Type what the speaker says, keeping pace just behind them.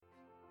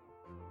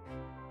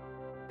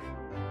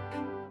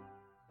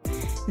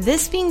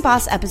This Being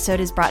Boss episode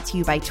is brought to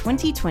you by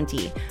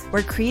 2020,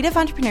 where creative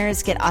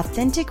entrepreneurs get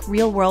authentic,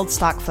 real-world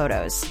stock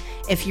photos.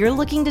 If you're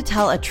looking to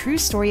tell a true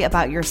story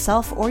about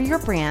yourself or your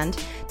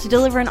brand, to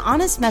deliver an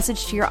honest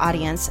message to your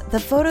audience, the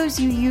photos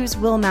you use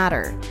will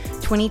matter.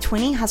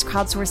 2020 has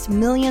crowdsourced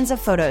millions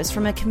of photos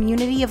from a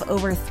community of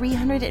over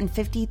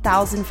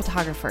 350,000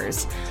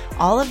 photographers,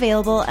 all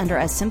available under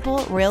a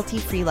simple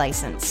royalty-free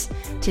license.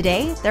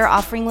 Today, they're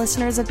offering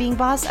listeners of Being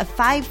Boss a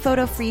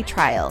 5-photo free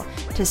trial.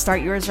 To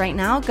start yours right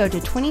now, go to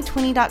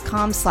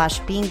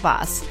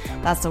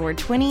 2020.com/beingboss. That's the word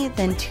 20,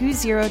 then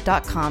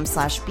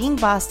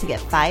 20.com/beingboss to get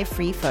 5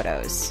 free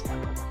photos.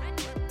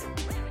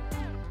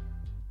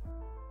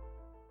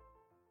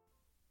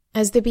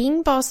 As the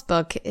Being Boss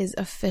book is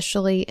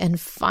officially and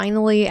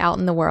finally out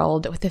in the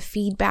world with the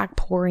feedback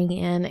pouring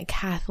in,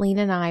 Kathleen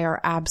and I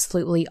are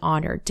absolutely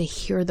honored to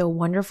hear the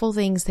wonderful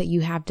things that you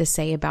have to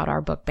say about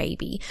our book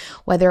baby,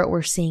 whether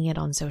we're seeing it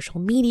on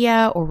social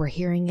media or we're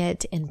hearing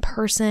it in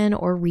person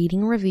or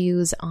reading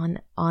reviews on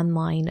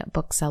online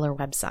bookseller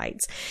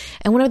websites.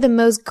 And one of the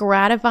most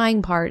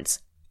gratifying parts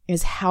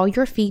is how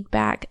your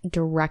feedback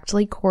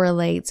directly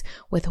correlates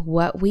with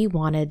what we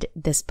wanted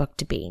this book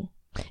to be.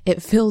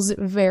 It feels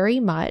very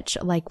much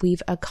like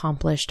we've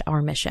accomplished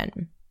our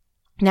mission.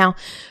 Now,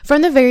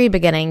 from the very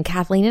beginning,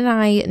 Kathleen and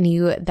I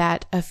knew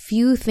that a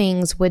few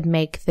things would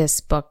make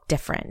this book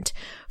different.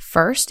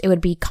 First, it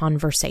would be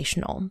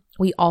conversational.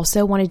 We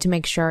also wanted to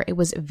make sure it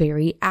was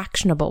very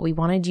actionable. We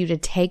wanted you to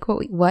take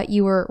what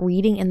you were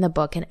reading in the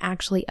book and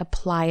actually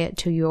apply it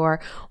to your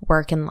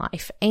work and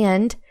life.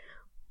 And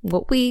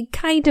what we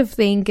kind of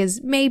think is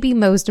maybe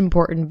most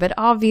important, but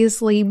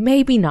obviously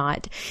maybe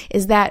not,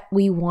 is that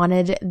we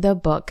wanted the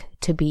book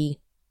to be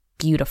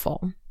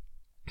beautiful.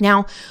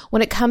 Now,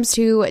 when it comes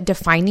to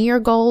defining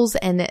your goals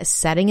and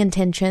setting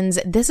intentions,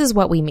 this is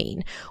what we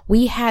mean.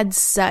 We had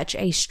such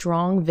a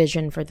strong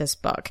vision for this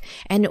book,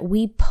 and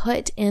we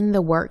put in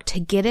the work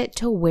to get it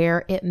to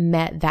where it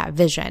met that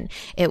vision.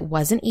 It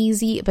wasn't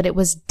easy, but it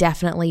was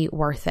definitely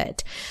worth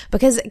it.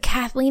 Because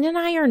Kathleen and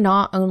I are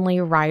not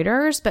only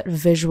writers, but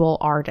visual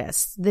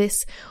artists.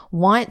 This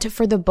want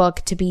for the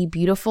book to be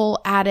beautiful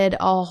added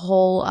a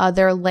whole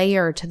other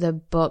layer to the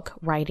book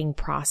writing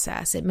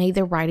process. It made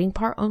the writing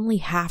part only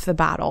half the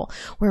battle,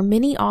 where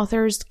many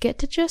authors get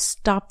to just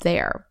stop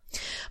there.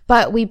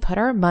 But we put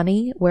our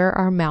money where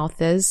our mouth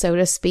is, so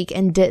to speak,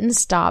 and didn't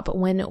stop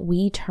when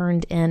we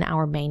turned in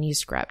our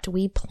manuscript.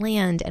 We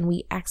planned and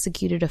we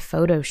executed a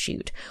photo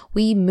shoot.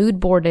 We mood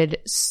boarded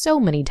so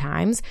many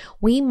times.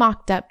 We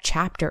mocked up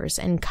chapters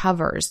and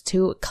covers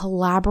to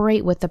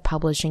collaborate with the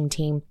publishing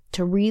team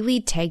to really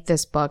take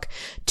this book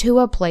to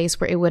a place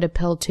where it would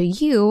appeal to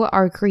you,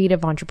 our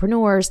creative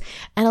entrepreneurs,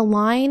 and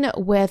align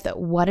with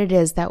what it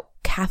is that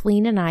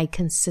Kathleen and I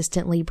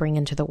consistently bring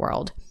into the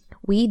world.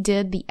 We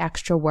did the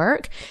extra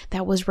work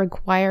that was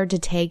required to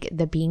take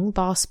the Being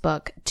Boss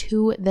book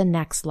to the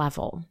next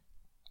level.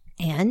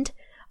 And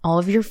all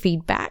of your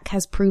feedback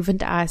has proven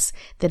to us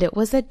that it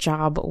was a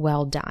job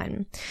well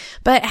done.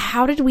 But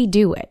how did we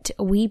do it?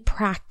 We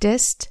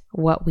practiced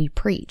what we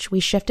preach.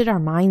 We shifted our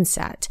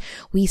mindset.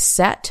 We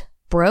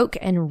broke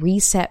and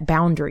reset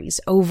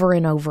boundaries over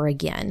and over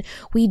again.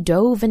 We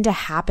dove into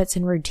habits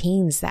and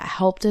routines that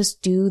helped us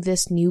do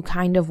this new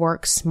kind of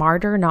work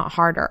smarter, not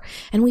harder.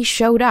 And we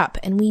showed up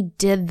and we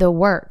did the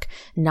work,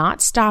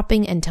 not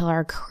stopping until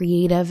our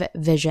creative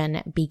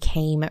vision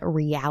became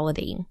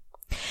reality.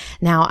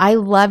 Now, I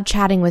love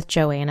chatting with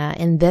Joanna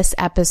in this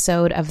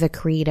episode of The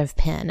Creative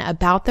Penn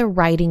about the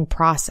writing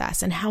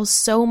process and how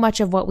so much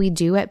of what we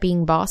do at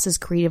Being Boss as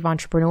creative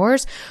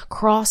entrepreneurs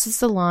crosses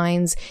the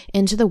lines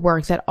into the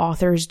work that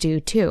authors do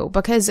too.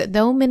 Because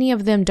though many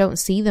of them don't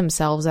see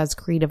themselves as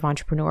creative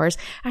entrepreneurs,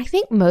 I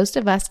think most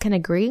of us can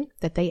agree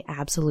that they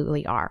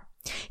absolutely are.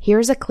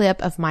 Here's a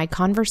clip of my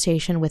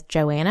conversation with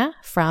Joanna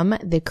from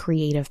The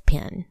Creative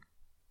Penn.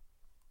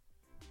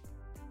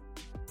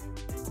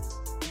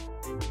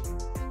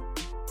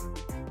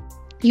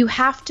 You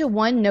have to,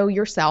 1, know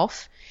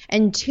yourself,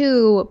 and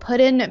 2, put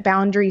in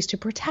boundaries to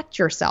protect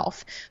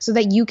yourself so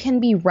that you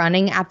can be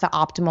running at the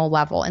optimal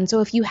level. And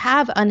so if you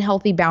have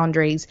unhealthy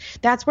boundaries,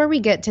 that's where we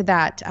get to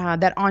that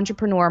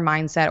entrepreneur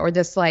mindset, or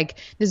this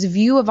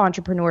view of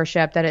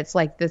entrepreneurship that it's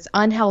like this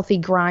unhealthy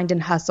grind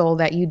and hustle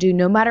that you do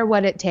no matter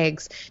what it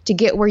takes to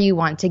get where you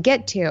want to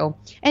get to.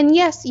 And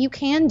yes, you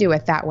can do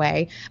it that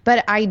way,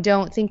 but I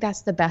don't think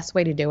that's the best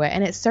way to do it.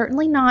 And it's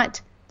certainly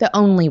not the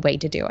only way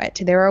to do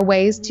it. There are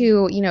ways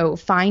to,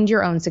 find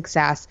your own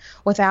success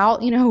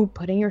without,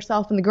 putting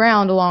yourself in the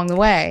ground along the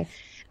way.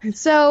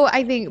 So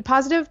I think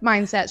positive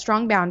mindset,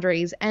 strong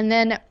boundaries, and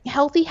then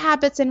healthy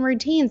habits and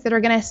routines that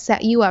are going to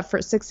set you up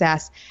for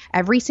success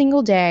every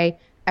single day,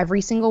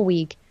 every single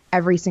week,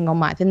 every single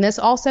month. And this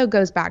also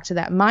goes back to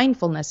that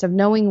mindfulness of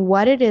knowing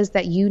what it is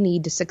that you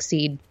need to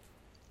succeed,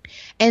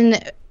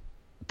 and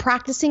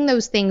practicing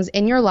those things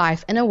in your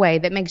life in a way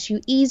that makes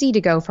you easy to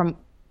go from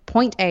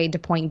point A to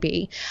point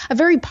B. A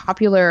very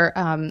popular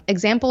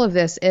example of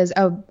this is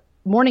a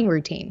morning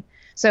routine.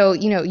 So,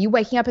 you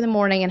waking up in the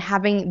morning and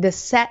having the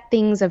set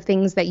things of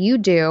things that you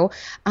do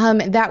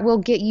that will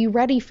get you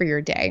ready for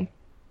your day.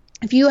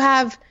 If you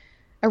have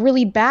a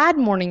really bad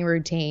morning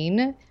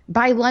routine,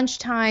 by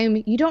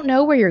lunchtime, you don't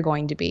know where you're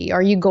going to be.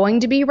 Are you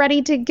going to be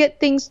ready to get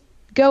things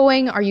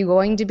going? Are you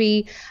going to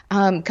be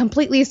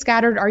completely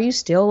scattered? Are you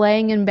still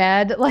laying in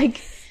bed?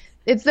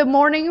 It's the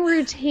morning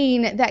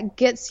routine that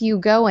gets you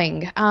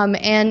going.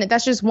 And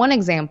that's just one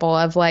example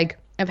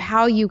of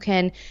how you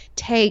can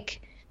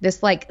take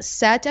this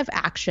set of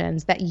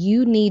actions that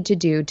you need to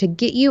do to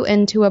get you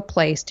into a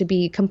place to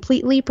be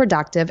completely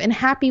productive and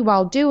happy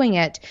while doing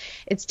it.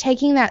 It's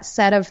taking that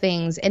set of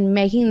things and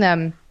making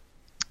them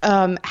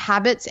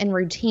habits and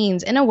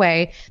routines in a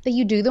way that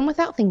you do them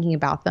without thinking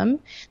about them,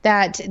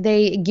 that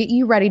they get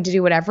you ready to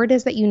do whatever it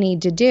is that you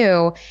need to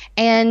do,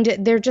 and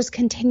they're just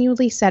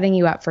continually setting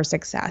you up for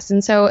success.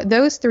 And so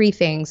those three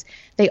things,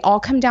 they all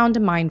come down to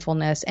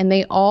mindfulness, and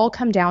they all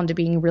come down to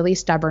being really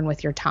stubborn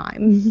with your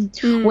time,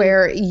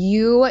 where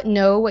you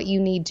know what you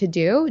need to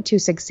do to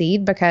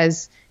succeed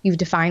because you've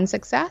defined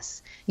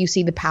success, you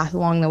see the path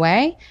along the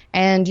way,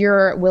 and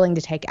you're willing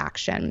to take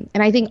action.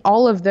 And I think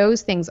all of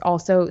those things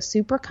also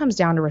super comes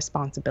down to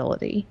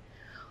responsibility,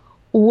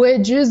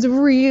 which is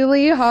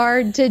really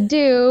hard to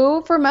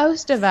do for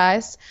most of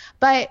us,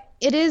 but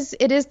it is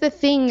the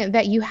thing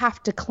that you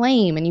have to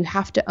claim and you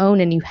have to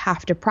own and you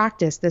have to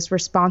practice, this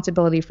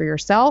responsibility for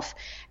yourself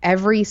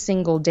every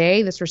single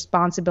day, this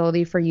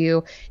responsibility for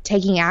you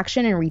taking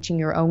action and reaching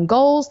your own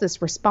goals,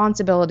 this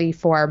responsibility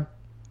for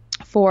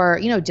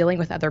dealing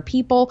with other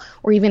people,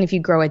 or even if you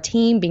grow a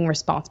team, being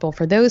responsible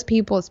for those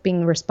people. It's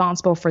being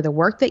responsible for the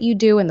work that you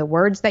do and the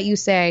words that you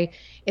say.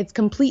 It's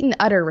complete and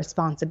utter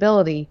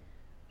responsibility,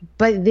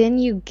 but then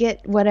you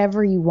get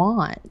whatever you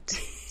want.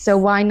 So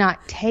why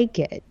not take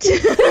it?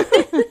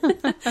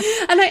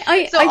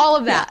 And all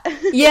of that.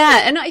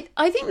 Yeah. And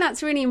I think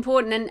that's really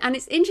important. And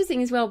it's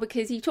interesting as well,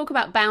 because you talk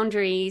about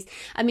boundaries.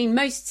 I mean,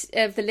 most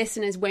of the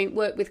listeners won't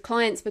work with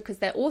clients because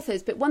they're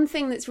authors. But one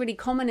thing that's really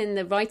common in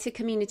the writer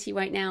community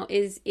right now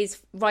is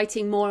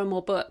writing more and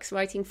more books,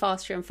 writing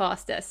faster and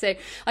faster. So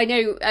I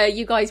know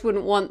you guys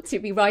wouldn't want to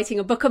be writing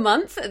a book a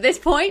month at this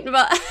point,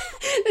 but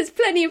there's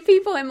plenty of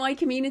people in my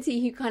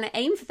community who kind of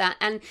aim for that.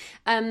 And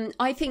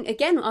I think,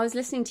 again, I was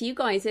listening to you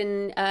guys,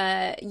 and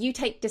you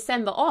take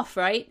December off,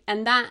 right?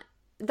 And that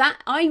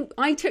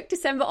I took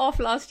December off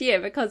last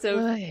year because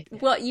of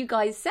what you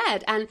guys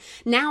said, and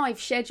now I've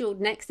scheduled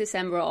next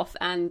December off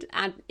and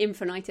ad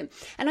infinitum.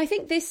 And I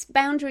think this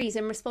boundaries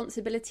and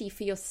responsibility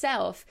for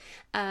yourself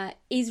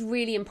is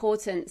really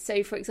important.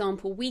 So, for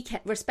example,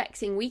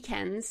 respecting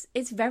weekends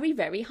is very,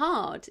 very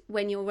hard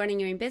when you're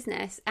running your own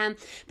business.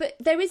 But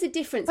there is a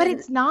difference. But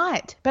it's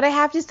not. But I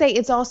have to say,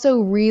 it's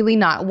also really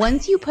not.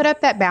 Once you put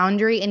up that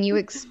boundary and you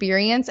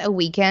experience a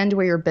weekend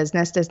where your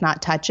business does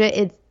not touch it,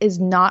 it is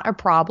not a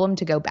problem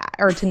to go back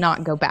or to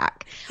not go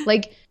back.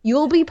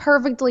 You'll be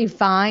perfectly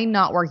fine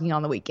not working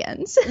on the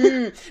weekends.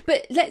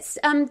 But let's,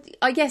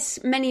 I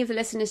guess many of the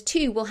listeners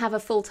too will have a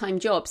full-time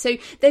job. So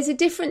there's a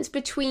difference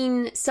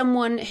between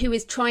someone who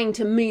is trying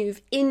to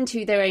move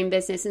into their own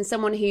business and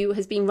someone who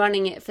has been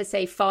running it for,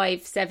 say,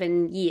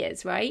 5-7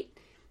 years, right?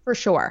 For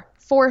sure.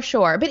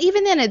 But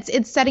even then,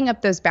 it's setting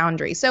up those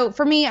boundaries. So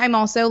for me, I'm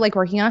also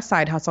working on a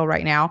side hustle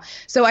right now.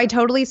 So I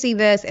totally see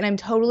this, and I'm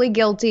totally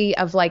guilty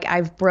of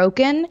I've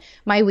broken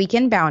my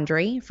weekend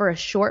boundary for a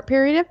short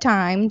period of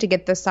time to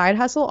get the side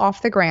hustle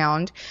off the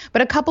ground.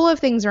 But a couple of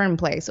things are in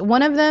place.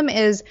 One of them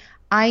is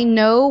I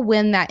know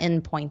when that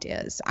end point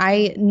is.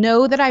 I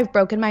know that I've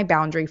broken my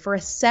boundary for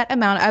a set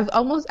amount.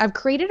 I've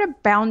created a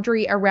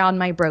boundary around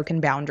my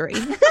broken boundary,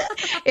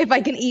 if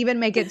I can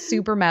even make it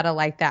super meta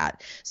like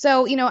that.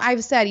 So,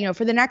 I've said,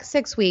 for the next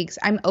 6 weeks,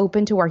 I'm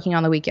open to working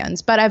on the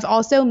weekends, but I've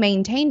also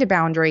maintained a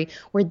boundary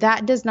where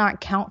that does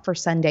not count for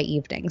Sunday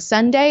evening.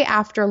 Sunday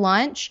after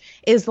lunch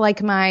is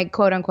my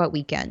quote unquote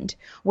weekend,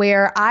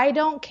 where I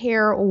don't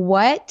care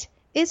what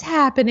is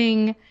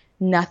happening.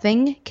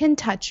 Nothing can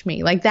touch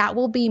me. That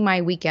will be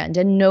my weekend,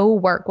 and no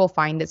work will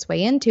find its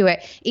way into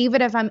it,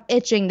 even if I'm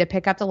itching to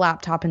pick up the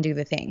laptop and do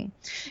the thing.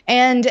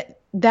 And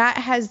that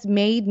has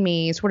made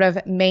me sort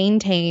of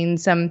maintain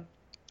some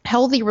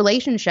healthy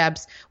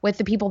relationships with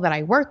the people that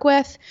I work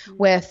with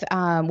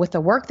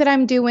the work that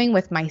I'm doing,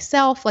 with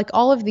myself,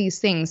 all of these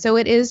things. So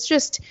it is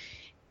just,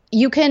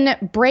 you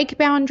can break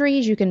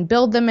boundaries, you can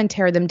build them and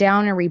tear them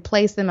down and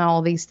replace them and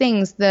all these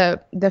things.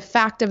 The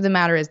fact of the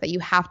matter is that you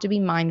have to be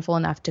mindful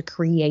enough to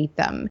create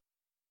them.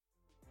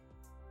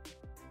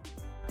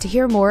 To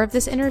hear more of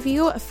this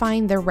interview,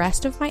 find the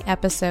rest of my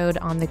episode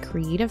on the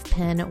Creative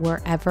Penn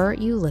wherever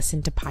you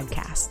listen to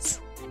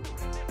podcasts.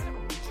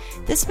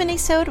 This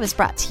minisode was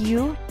brought to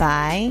you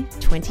by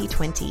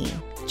 2020.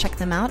 Check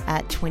them out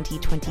at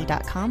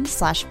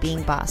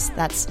 2020.com/beingboss.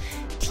 That's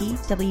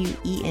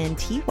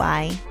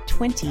TWENTY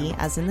 20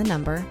 as in the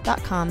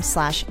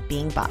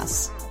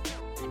number.com/beingboss.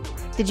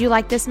 Did you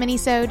like this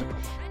minisode?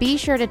 Be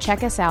sure to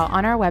check us out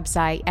on our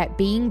website at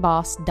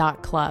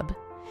beingboss.club.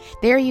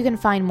 There you can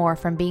find more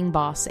from Being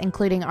Boss,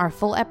 including our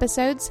full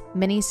episodes,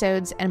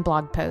 minisodes, and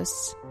blog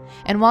posts.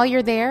 And while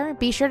you're there,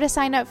 be sure to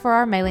sign up for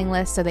our mailing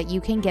list so that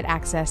you can get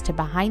access to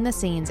behind the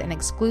scenes and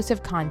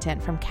exclusive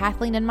content from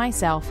Kathleen and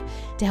myself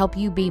to help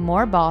you be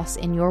more boss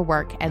in your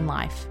work and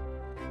life.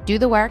 Do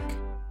the work,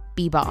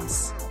 be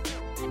boss.